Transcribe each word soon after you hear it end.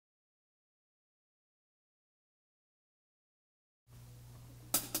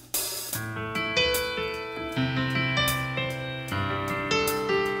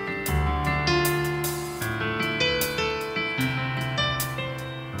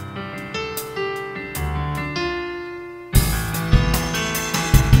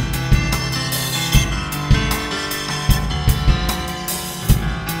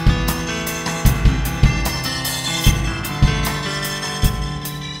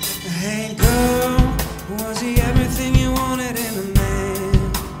Hey girl, was he everything you wanted in a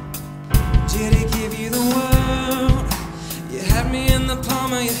man? Did he give you the world? You had me in the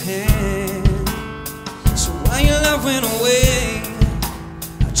palm of your hand. So why your love went away,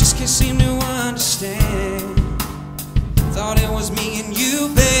 I just can't seem to understand. Thought it was me and you,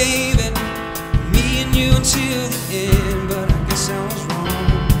 baby, me and you until the end, but I guess I was wrong.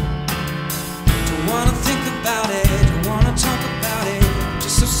 Don't wanna think about it, don't wanna talk about it, I'm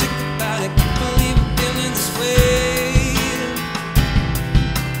just so sick about it, can't believe I'm feeling this way.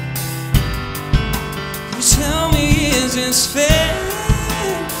 Can you tell me, is this fair?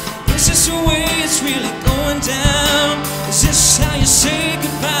 Is this the way it's really going down? Is this how you say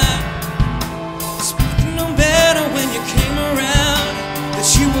goodbye? Speaking no better when you came around, that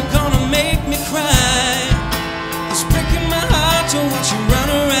you were gonna make me cry. It's breaking my heart to watch you run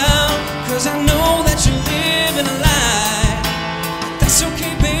around, cause I know that you're living a lie. But that's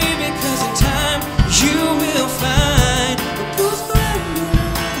okay, baby, cause in time you will find what goes around,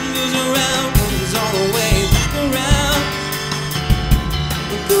 goes around, comes all the way back around.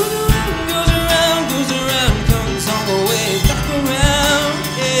 What goes around, goes around, goes around, comes all the way back around,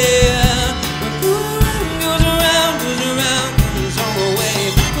 yeah. What goes around, goes around, comes all the way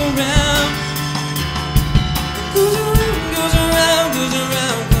back around. What goes around, goes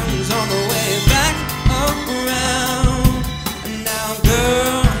around, comes all the way back around. And now,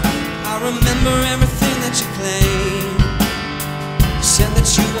 girl, I remember everything that you claimed. You said that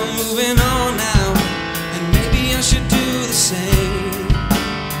you were moving on now, and maybe I should do the same.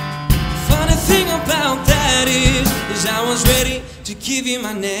 Funny thing about that is I was ready to give you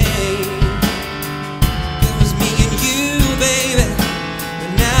my name. It was me and you, baby,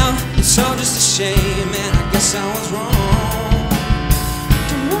 but now it's all just a shame, and I guess I was wrong.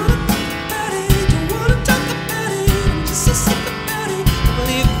 Don't wanna think about it, don't wanna talk about it, I'm just so sick about it, I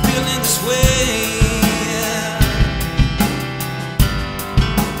believe I'm feeling this way.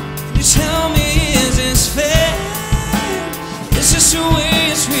 Can you tell me, is this fair? Is this the way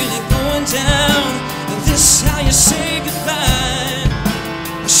it's really going down? Is this how you say goodbye?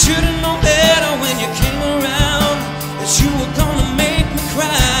 I should've known better when you came around, that you were gonna make me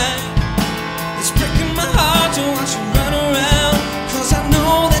cry. It's breaking my heart to watch you run around, cause I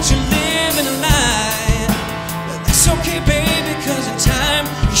know that you're living a lie. But that's okay, baby, cause in time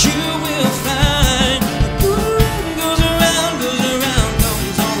you will find what goes around,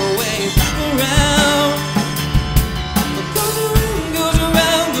 comes all the way back around. What goes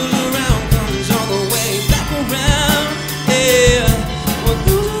around, comes all the way back around, yeah. What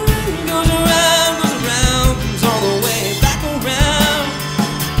goes around, comes all the way back around.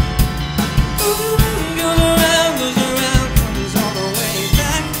 Goes around, comes all the way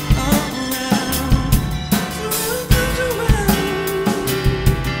back around. Goes around.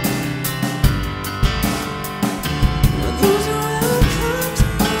 What goes around, comes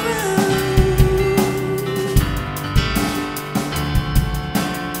around.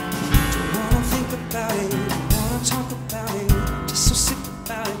 Don't wanna think about it, don't wanna talk about it, just so sick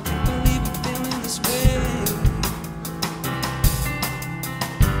about it, can't believe I'm feeling this way.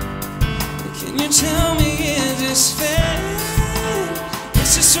 Can you tell me, is this fair?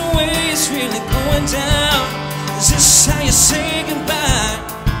 Is this the way it's really going down? Is this how you say goodbye?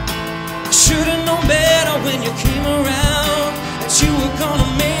 I should've known better when you came around, that you were gonna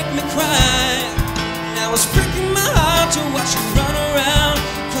make me cry. Now it's breaking my heart to watch you run around,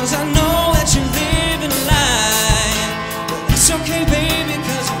 cause I know that you're living a lie. But that's okay, baby,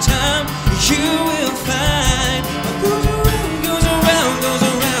 cause in time you will find what goes around,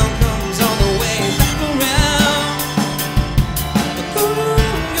 comes all the way back around. What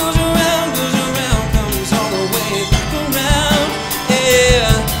goes around, comes all the way back around, yeah.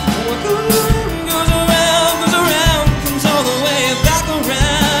 What goes around, comes all the way back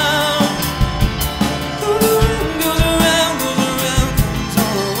around. Goes around, comes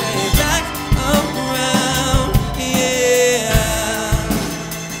all the way back around, yeah.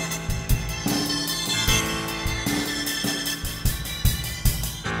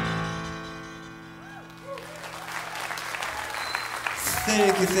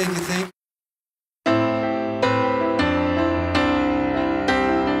 Thank you, thank you, thank you.